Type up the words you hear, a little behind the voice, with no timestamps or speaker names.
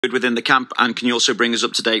within the camp, and can you also bring us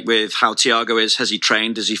up to date with how Thiago is? Has he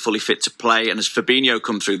trained? Is he fully fit to play? And has Fabinho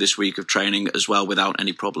come through this week of training as well without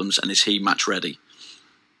any problems? And is he match ready?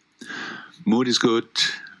 Mood is good,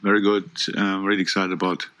 very good. Really excited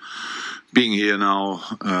about being here now,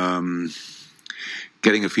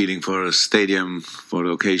 getting a feeling for a stadium, for the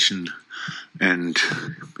occasion, and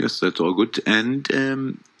yes, that's all good. And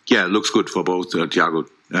yeah, it looks good for both Thiago.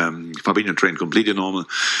 Fabinho trained completely normal.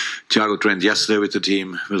 Thiago trained yesterday with the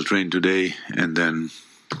team, will train today, and then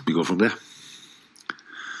we go from there.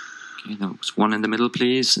 Okay, there was one in the middle,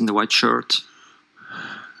 please, in the white shirt.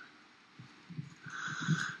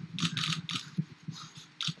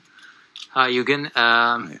 Hi, Jurgen.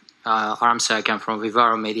 Aramsa, I'm from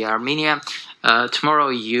Vivaro Media Armenia. Tomorrow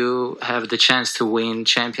you have the chance to win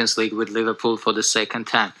Champions League with Liverpool for the second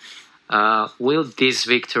time. Will this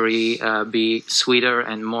victory be sweeter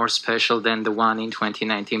and more special than the one in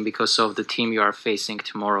 2019 because of the team you are facing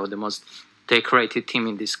tomorrow, the most decorated team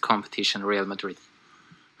in this competition, Real Madrid?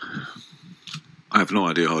 I have no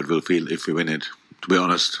idea how it will feel if we win it. To be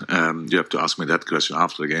honest, you have to ask me that question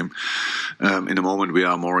after the game. In the moment, we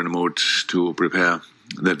are more in the mood to prepare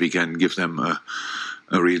that we can give them a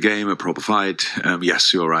real game, a proper fight.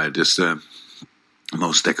 Yes, you're right. It's the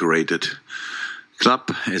most decorated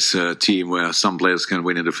club. It's a team where some players can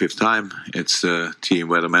win in the fifth time. It's a team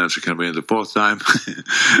where the manager can win in the fourth time.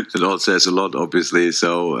 It all says a lot, obviously.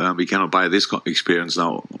 So we cannot buy this experience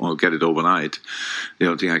now or get it overnight. The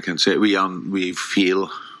only thing I can say, we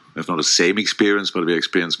feel. We have not the same experience, but we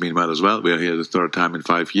experienced meanwhile as well. We are here the third time in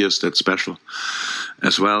 5 years. That's special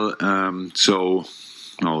as well. So,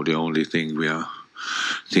 no, the only thing we are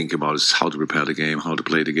thinking about is how to prepare the game, how to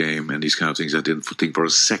play the game, and these kind of things. I didn't think for a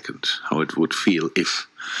second how it would feel if,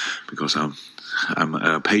 because I'm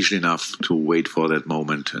patient enough to wait for that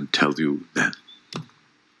moment and tell you then.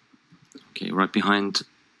 Okay, right behind.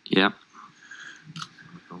 Yeah.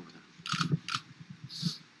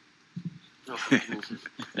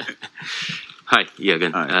 Hi,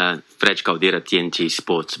 Jurgen. Fred Caldeira, TNT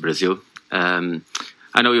Sports Brazil.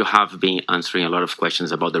 I know you have been answering a lot of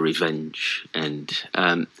questions about the revenge, and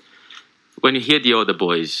when you hear the other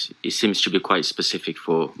boys, it seems to be quite specific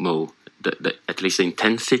for Mo, at least the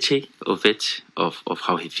intensity of it, of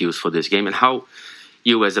how he feels for this game, and how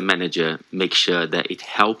you as a manager make sure that it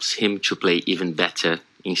helps him to play even better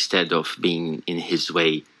instead of being in his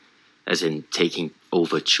way, as in taking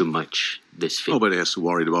over too much this field. Nobody has to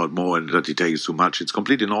worry about more and that he takes too much. It's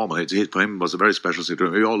completely normal. For him, it was a very special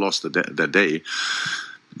situation. We all lost that day.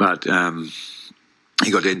 But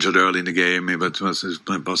he got injured early in the game.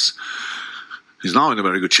 He's now in a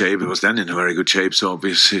very good shape. He was then in a very good shape. So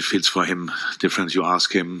obviously it feels for him different. You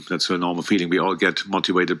ask him, that's a normal feeling. We all get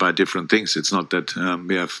motivated by different things. It's not that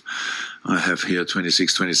I have here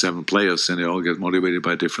 26, 27 players and they all get motivated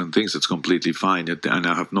by different things. It's completely fine. And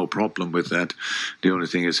I have no problem with that. The only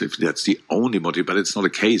thing is if that's the only motivation, but it's not a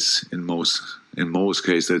case in most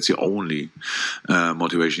cases. That's the only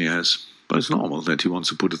motivation he has. But it's normal that he wants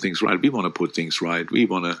to put the things right. We want to put things right. We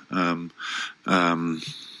want to...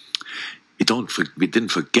 We didn't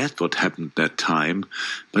forget what happened that time,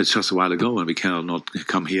 but it's just a while ago, and we cannot not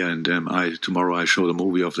come here and tomorrow I show the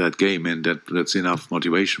movie of that game, and that's enough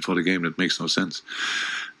motivation for the game. That makes no sense.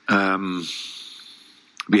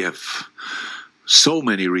 We have so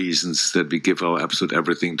many reasons that we give our absolute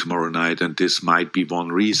everything tomorrow night, and this might be one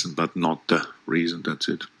reason, but not the reason. That's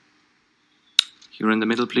it. You're in the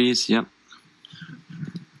middle, please. Yeah.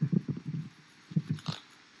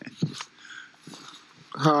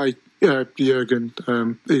 Hi. Jurgen,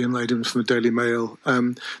 Ian Layden from the Daily Mail.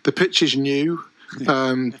 The pitch is new.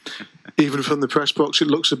 Even from the press box, it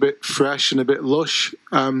looks a bit fresh and a bit lush.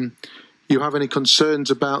 You have any concerns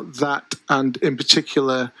about that? And in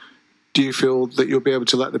particular, do you feel that you'll be able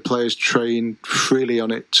to let the players train freely on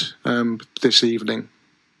it this evening?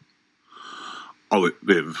 Oh,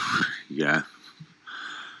 yeah.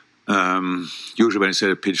 Usually when you say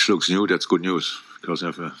the pitch looks new, that's good news, because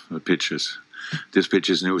of this pitch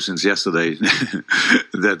is new since yesterday.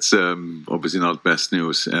 That's obviously not best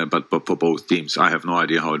news, but for both teams. I have no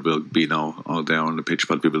idea how it will be now out there on the pitch,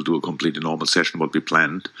 but we will do a completely normal session, what we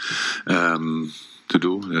planned to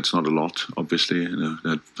do. That's not a lot, obviously, in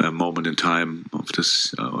that moment in time of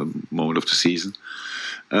this moment of the season.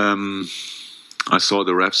 I saw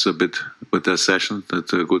the refs a bit with their session. That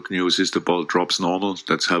the good news is the ball drops normal.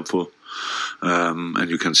 That's helpful. And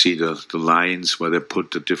you can see the lines where they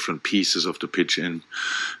put the different pieces of the pitch in.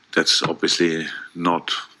 That's obviously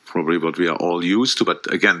not probably what we are all used to,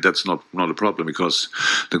 but again, that's not a problem, because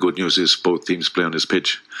the good news is both teams play on this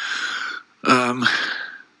pitch.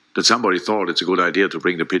 that somebody thought it's a good idea to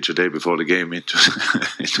bring the pitch a day before the game into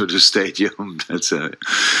into the stadium. That's an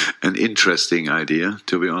interesting idea,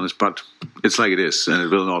 to be honest. But it's like it is, and it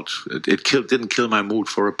will not. Didn't kill my mood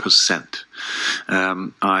for 1%.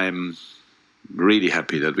 I'm really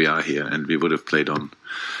happy that we are here, and we would have played on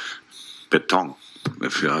beton,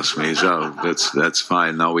 if you ask me. So that's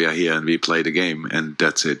fine. Now we are here and we play the game, and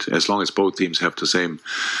that's it. As long as both teams have the same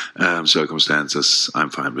circumstances, I'm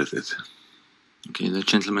fine with it. Okay, the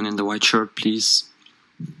gentleman in the white shirt, please.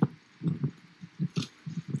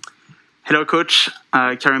 Hello, Coach.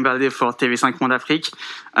 Karim Balde for TV5 Monde Afrique.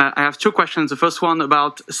 I have two questions. The first one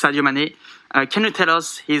about Sadio Mane. Can you tell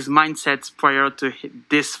us his mindset prior to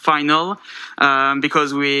this final?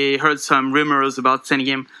 Because we heard some rumors about sending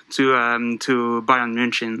him to Bayern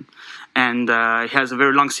Munich. And he has a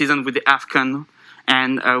very long season with the AFCON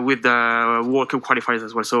and with the World Cup qualifiers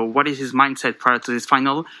as well. So what is his mindset prior to this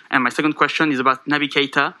final? And my second question is about Naby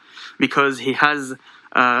Keita, because he has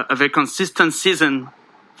a very consistent season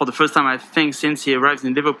for the first time, I think, since he arrived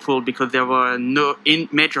in Liverpool, because there were no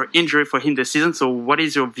major injury for him this season. So what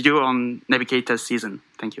is your view on Naby Keita's season?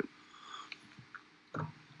 Thank you.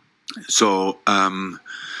 So,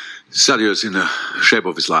 Sadio is in the shape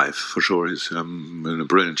of his life, for sure. He's in a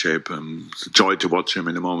brilliant shape. It's a joy to watch him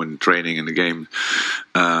in the moment, in training, in the game.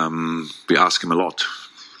 We ask him a lot.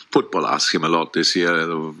 Football asks him a lot this year.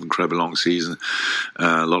 An incredible long season,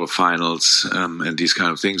 a lot of finals, and these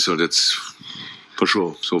kind of things. So that's, for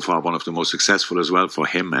sure, so far one of the most successful as well for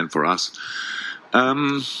him and for us.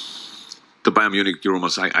 The Bayern Munich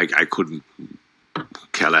rumours, I couldn't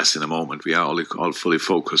care less in a moment. We are all fully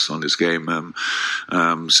focused on this game.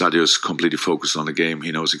 Sadio is completely focused on the game.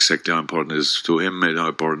 He knows exactly how important it is to him and how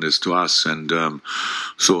important it is to us. And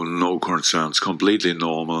so no concerns, completely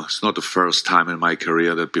normal. It's not the first time in my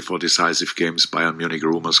career that before decisive games, Bayern Munich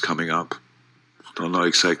rumours coming up. Don't know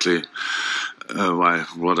exactly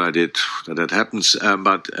what I did that happens,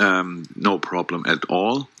 but no problem at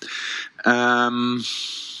all.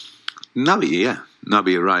 Naby,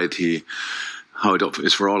 right? How it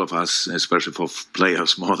is for all of us, especially for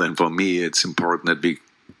players more than for me, it's important that we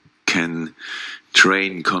can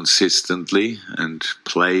train consistently and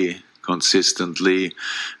play consistently.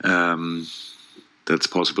 That's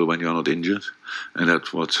possible when you're not injured, and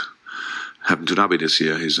that's what happened to Naby this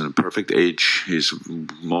year. He's in a perfect age. He's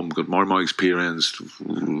got more and more experience.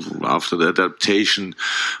 After the adaptation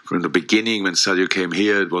from the beginning, when Sadio came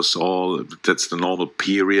here, it was that's the normal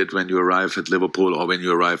period when you arrive at Liverpool or when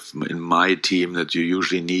you arrive in my team, that you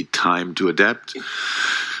usually need time to adapt.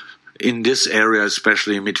 In this area,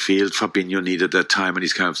 especially in midfield, Fabinho needed that time and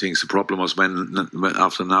these kind of things. The problem was when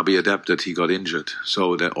after Naby adapted, he got injured.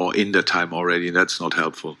 So or in that time already, and that's not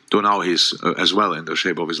helpful. Though now he's as well in the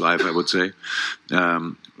shape of his life, I would say.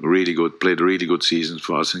 Really good, played a really good season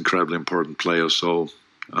for us. Incredibly important player. So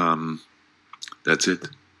that's it.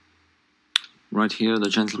 Right here, the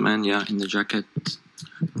gentleman, in the jacket.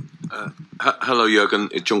 Hello, Jurgen.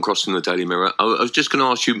 John Cross from the Daily Mirror. I was just going to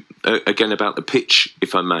ask you again about the pitch,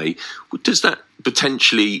 if I may. Does that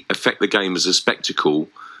potentially affect the game as a spectacle?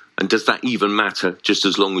 And does that even matter just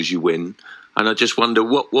as long as you win? And I just wonder,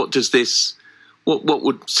 what would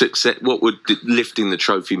lifting the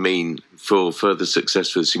trophy mean for further success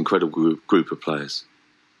for this incredible group of players?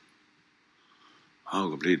 Oh,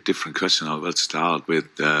 completely different question. Let's start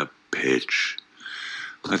with the pitch.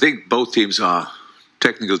 I think both teams are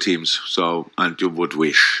technical teams, and you would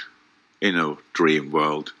wish in a dream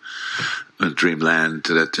world, a dreamland,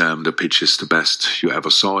 that the pitch is the best you ever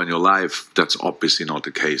saw in your life. That's obviously not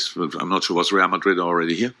the case. I'm not sure, was Real Madrid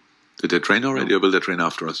already here? Did they train already, or will they train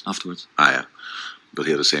after us? Afterwards. Yeah. We'll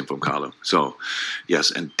hear the same from Carlo. So, yes,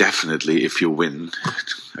 and definitely if you win,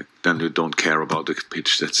 then you don't care about the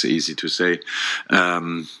pitch. That's easy to say.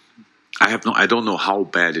 I don't know how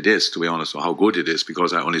bad it is, to be honest, or how good it is,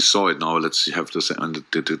 because I only saw it now. Let's have to say, and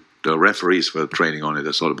the referees were training on it.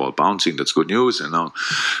 I saw the ball bouncing. That's good news. And now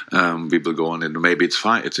we will go on, and maybe it's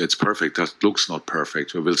fine. It's perfect. That looks not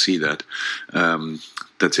perfect. We will see that.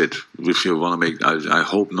 That's it. If you want to make, I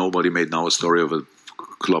hope nobody made now a story of a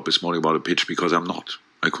Klopp is moaning about a pitch, because I'm not.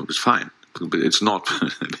 It's fine. But it's not.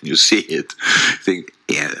 When you see it, you think,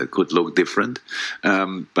 it could look different.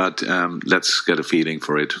 But let's get a feeling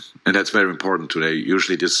for it. And that's very important today.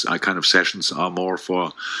 Usually this kind of sessions are more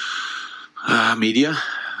for media.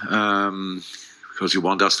 Because you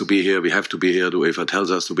want us to be here. We have to be here. The UEFA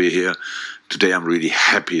tells us to be here. Today I'm really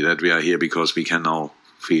happy that we are here, because we can now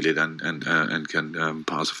feel it and can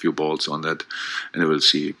pass a few balls on that. And we'll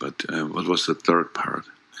see. But what was the third part?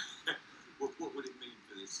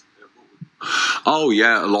 Oh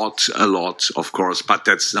yeah, a lot, of course. But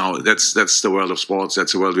that's the world of sports.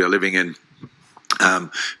 That's the world we are living in.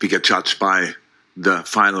 We get judged by the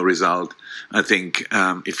final result. I think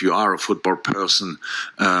if you are a football person,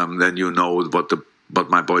 then you know what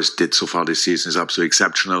my boys did so far this season is absolutely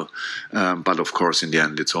exceptional. But of course, in the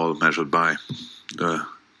end, it's all measured by the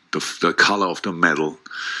color of the medal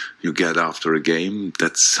you get after a game.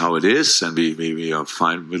 That's how it is, and we are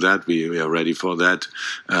fine with that. We are ready for that.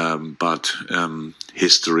 But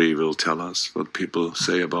history will tell us what people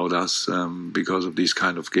say about us because of these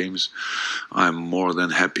kind of games. I'm more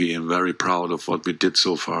than happy and very proud of what we did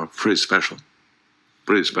so far. Pretty special.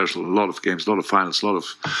 A lot of games, a lot of finals, a lot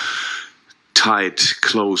of tight,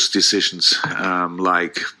 close decisions,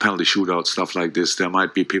 like penalty shootout, stuff like this. There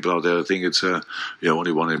might be people out there that think it's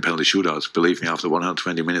only one in penalty shootouts. Believe me, after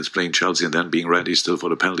 120 minutes playing Chelsea and then being ready still for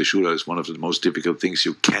the penalty shootout is one of the most difficult things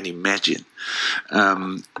you can imagine.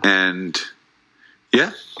 From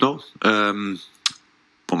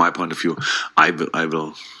my point of view, I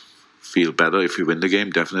will feel better if we win the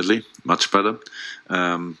game, definitely, much better.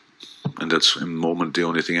 And that's in the moment the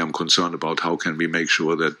only thing I'm concerned about. How can we make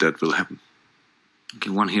sure that will happen? Okay,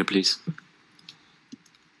 one here, please.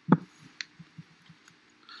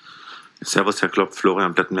 Servus, Herr Klopp,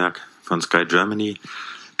 Florian Plettenberg von Sky Germany.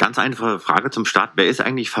 Ganz einfache Frage zum Start. Wer ist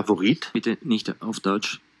eigentlich Favorit? Bitte nicht auf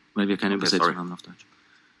Deutsch, weil wir keine Übersetzung haben auf Deutsch.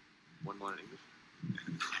 One more in English.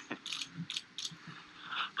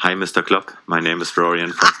 Hi, Mr. Klopp. My name is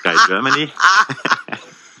Florian from Sky Germany.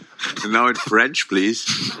 Now in French, please.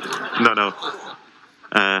 No.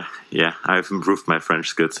 I've improved my French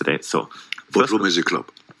skills today. So, what room is your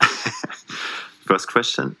club? First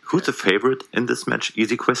question: who's the favorite in this match?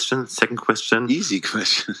 Easy question. Second question. Easy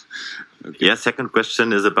question. Okay. Yeah. Second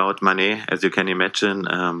question is about Mane. As you can imagine,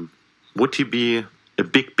 would he be a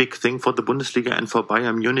big thing for the Bundesliga and for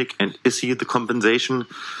Bayern Munich? And is he the compensation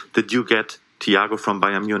that you get Thiago from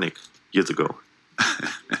Bayern Munich years ago?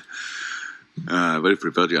 Very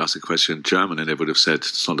prepared to ask a question in German, and I would have said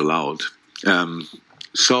it's not allowed.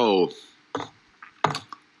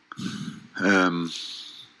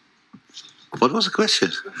 What was the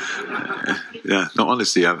question?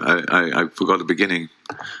 Honestly, I forgot the beginning.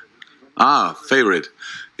 Favorite.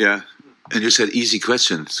 Yeah. And you said easy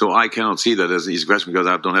question. So I cannot see that as an easy question because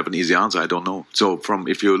I don't have an easy answer. I don't know. So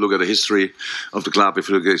if you look at the history of the club, if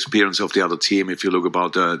you look at the experience of the other team, if you look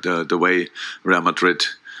about the way Real Madrid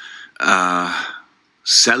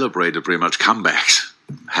celebrated pretty much comebacks,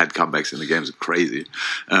 had comebacks in the games, crazy,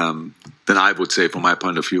 then I would say, from my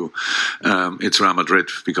point of view, it's Real Madrid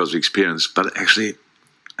because of experience. But actually,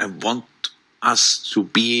 I want us to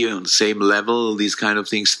be on the same level, these kind of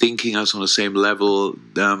things, thinking us on the same level,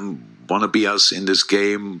 want to be us in this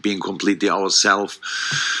game, being completely ourselves.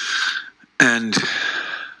 And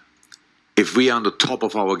if we are on the top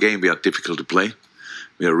of our game, we are difficult to play.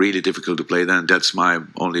 We are really difficult to play. Then that's my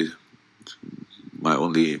only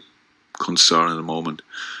concern at the moment,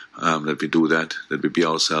 that we do that we be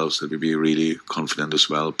ourselves, that we be really confident as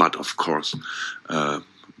well. But of course, the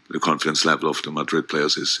confidence level of the Madrid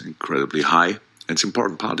players is incredibly high. It's an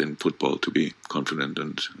important part in football to be confident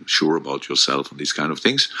and sure about yourself and these kind of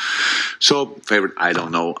things. So, favorite, I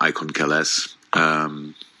don't know. I couldn't care less.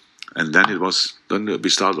 And then we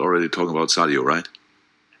started already talking about Sadio, right?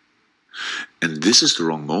 And this is the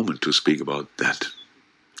wrong moment to speak about that.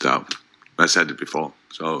 So, I said it before.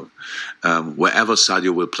 So, wherever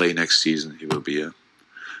Sadio will play next season, he will be a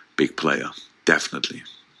big player, definitely.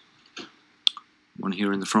 One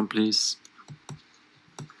here in the front, please.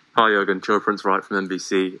 Hi, Jurgen. Joe Prince Wright from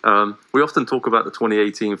NBC. We often talk about the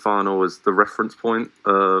 2018 final as the reference point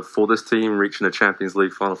for this team reaching a Champions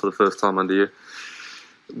League final for the first time under you.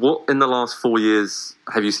 What, in the last 4 years,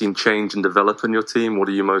 have you seen change and develop in your team? What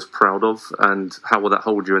are you most proud of? And how will that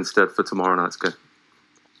hold you instead for tomorrow night's game?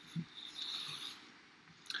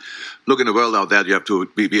 Look, in the world out there, you have to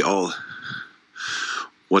be all,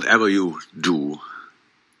 whatever you do,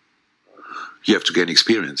 you have to gain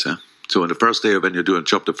experience. So on the first day when you do a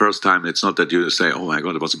job the first time, it's not that you say, oh my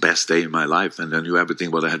God, it was the best day in my life, and then you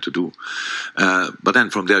everything what I had to do. But then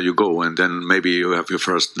from there you go, and then maybe you have your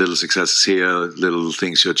first little successes here, little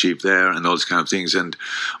things you achieve there, and all these kind of things, and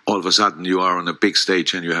all of a sudden you are on a big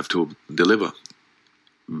stage and you have to deliver.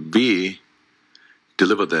 We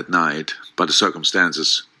delivered that night, but the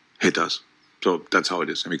circumstances hit us. So that's how it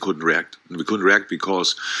is, and we couldn't react. And we couldn't react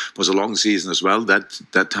because it was a long season as well,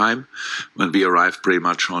 that time, when we arrived pretty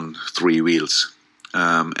much on three wheels.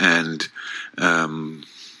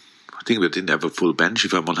 I think we didn't have a full bench,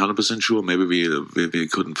 if I'm 100% sure. Maybe we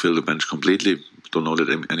couldn't fill the bench completely. Don't know that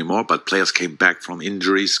anymore. But players came back from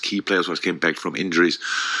injuries. Key players came back from injuries.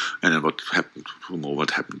 And then what happened? Who knows what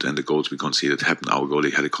happened? And the goals we conceded happened. Our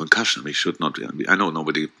goalie had a concussion. We should not. I know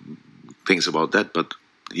nobody thinks about that, but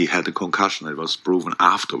he had a concussion. It was proven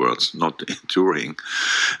afterwards, not during.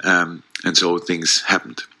 And so things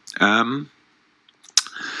happened.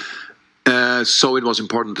 So it was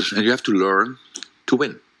important. And you have to learn to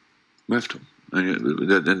win. You have to.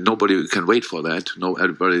 And nobody can wait for that. No,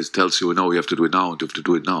 everybody tells you, no, you have to do it now, you have to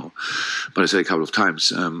do it now. But I said a couple of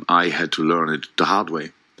times, I had to learn it the hard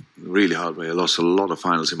way, really hard way. I lost a lot of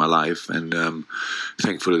finals in my life, and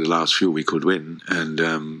thankfully the last few we could win, and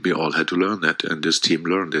we all had to learn that, and this team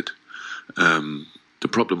learned it. The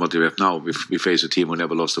problem what we have now, we face a team who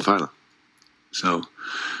never lost a final. So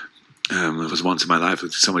it was once in my life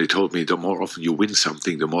that somebody told me the more often you win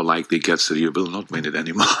something, the more likely it gets that you will not win it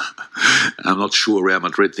anymore. I'm not sure Real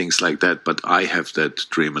Madrid thinks like that, but I have that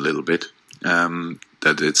dream a little bit,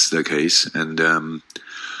 that it's the case. And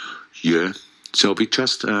yeah, so we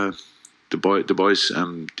just, the boys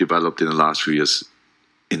developed in the last few years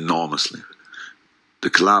enormously. The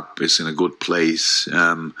club is in a good place.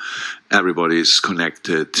 Everybody is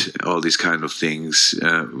connected. All these kind of things.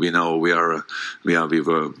 We know we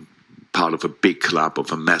were part of a big club,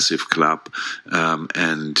 of a massive club,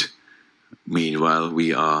 and meanwhile,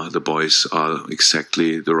 the boys are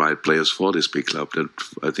exactly the right players for this big club. That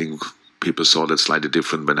I think people saw that slightly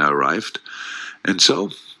different when I arrived, and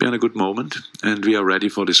so we're in a good moment, and we are ready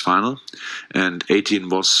for this final. And 18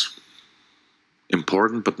 was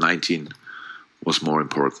important, but 19 was more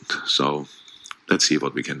important. So let's see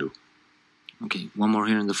what we can do. Okay, one more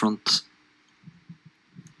here in the front.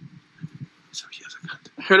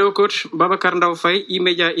 Hello, Coach. Babacar Ndao Faye,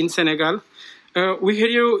 eMedia in Senegal. We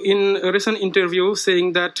heard you in a recent interview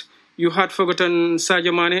saying that you had forgotten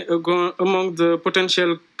Sadio Mane among the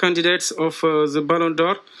potential candidates of the Ballon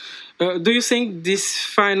d'Or. Do you think this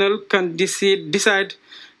final can decide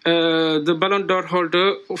the Ballon d'Or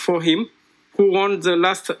holder for him, who won the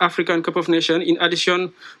last African Cup of Nations, in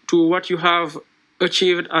addition to what you have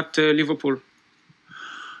achieved at Liverpool?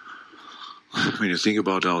 When you think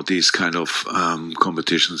about how these kind of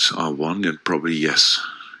competitions are won, then probably yes.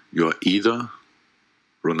 You're either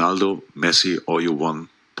Ronaldo, Messi, or you won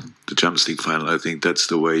the Champions League final. I think that's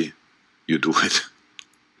the way you do it.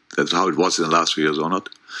 That's how it was in the last few years, or not?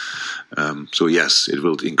 So yes, it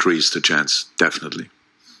will increase the chance, definitely.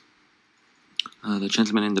 The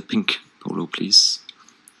gentleman in the pink polo, please.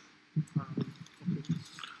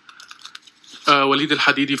 Walid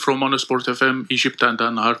Al-Hadidi from Monosport FM, Egypt and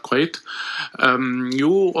Nahar, Kuwait.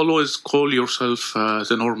 You always call yourself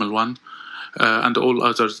the normal one, and all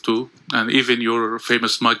others do, and even your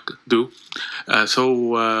famous mug do.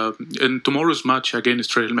 So in tomorrow's match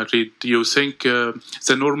against Real Madrid, do you think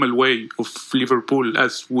the normal way of Liverpool,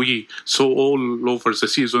 as we saw all over the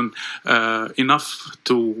season, enough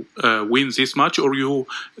to win this match, or you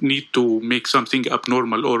need to make something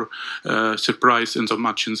abnormal or surprise in the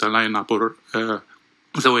match, in the lineup, or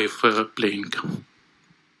the way of playing?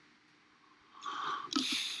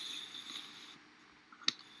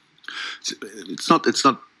 It's not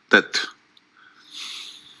that.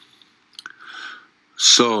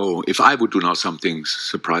 So if I would do now something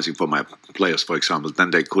surprising for my players, for example,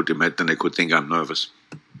 then they could think I'm nervous.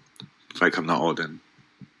 If I come now out and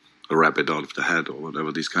a rabbit out of the head or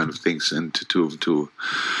whatever, these kind of things, and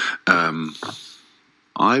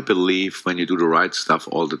I believe when you do the right stuff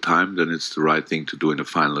all the time, then it's the right thing to do in the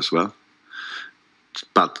final as well.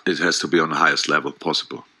 But it has to be on the highest level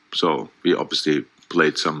possible. So we obviously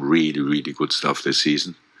played some really, really good stuff this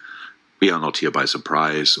season. We are not here by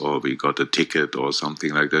surprise, or we got a ticket or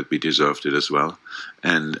something like that. We deserved it as well.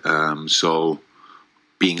 And so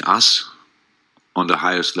being us on the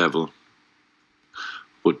highest level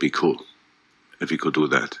would be cool if we could do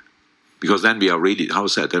that. Because then we are really,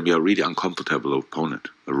 then we are really uncomfortable opponent,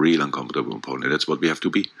 a real uncomfortable opponent. That's what we have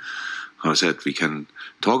to be. How I said, we can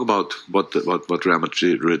talk about what Real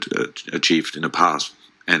Madrid achieved in the past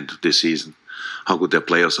and this season, how good their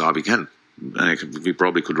players are. We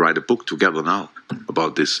probably could write a book together now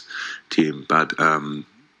about this team, but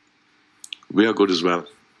we are good as well,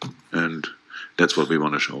 and that's what we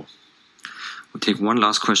want to show. We'll take one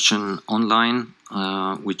last question online,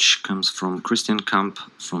 which comes from Christian Kamp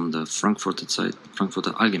from the Frankfurter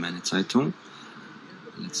Allgemeine Zeitung.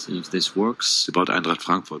 Let's see if this works. It's about Eintracht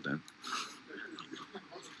Frankfurt then.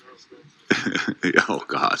 Oh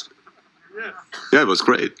God. Yeah, it was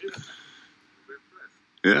great.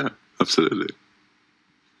 Yeah, absolutely.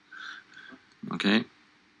 Okay.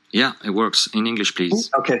 Yeah, it works. In English, please.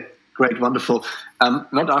 Okay, Great, wonderful.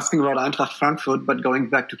 Not asking about Eintracht Frankfurt, but going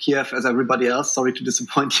back to Kiev as everybody else. Sorry to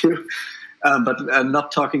disappoint you. But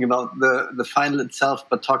not talking about the final itself,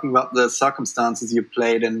 but talking about the circumstances you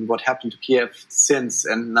played and what happened to Kiev since,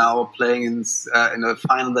 and now playing in a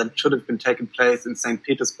final that should have been taking place in St.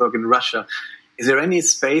 Petersburg in Russia. Is there any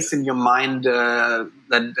space in your mind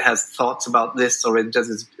that has thoughts about this, or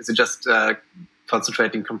is it just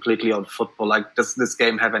concentrating completely on football? Like, does this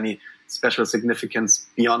game have any special significance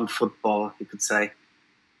beyond football, you could say?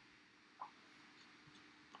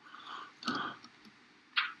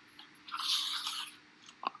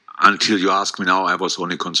 Until you ask me now, I was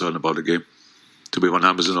only concerned about the game. To be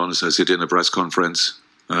 100% honest, I sit in a press conference.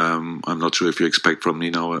 I'm not sure if you expect from me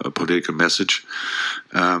now a political message.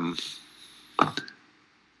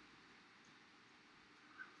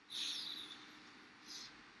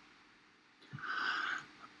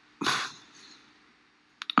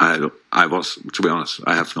 I was, to be honest,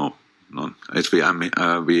 I have none. I'm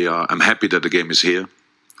happy that the game is here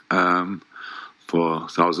for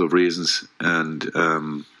thousands of reasons, and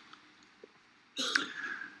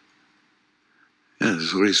yeah,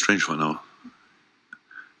 it's really strange for now.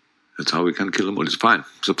 That's how we can kill them all. It's fine.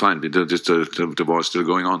 It's fine. The war is still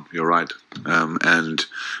going on. You're right, and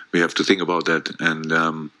we have to think about that. And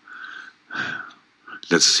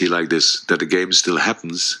let's see like this: that the game still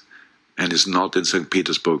happens, and it's not in St.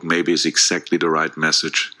 Petersburg. Maybe it's exactly the right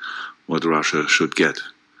message what Russia should get.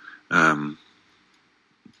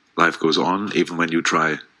 Life goes on, even when you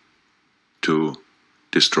try to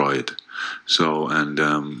destroy it. So, and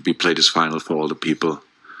we play this final for all the people,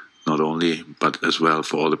 not only, but as well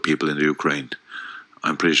for all the people in the Ukraine.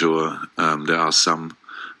 I'm pretty sure there are some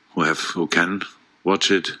who can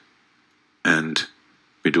watch it, and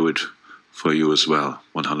we do it for you as well,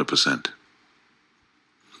 100%.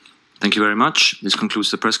 Thank you very much. This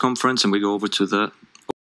concludes the press conference, and we go over to the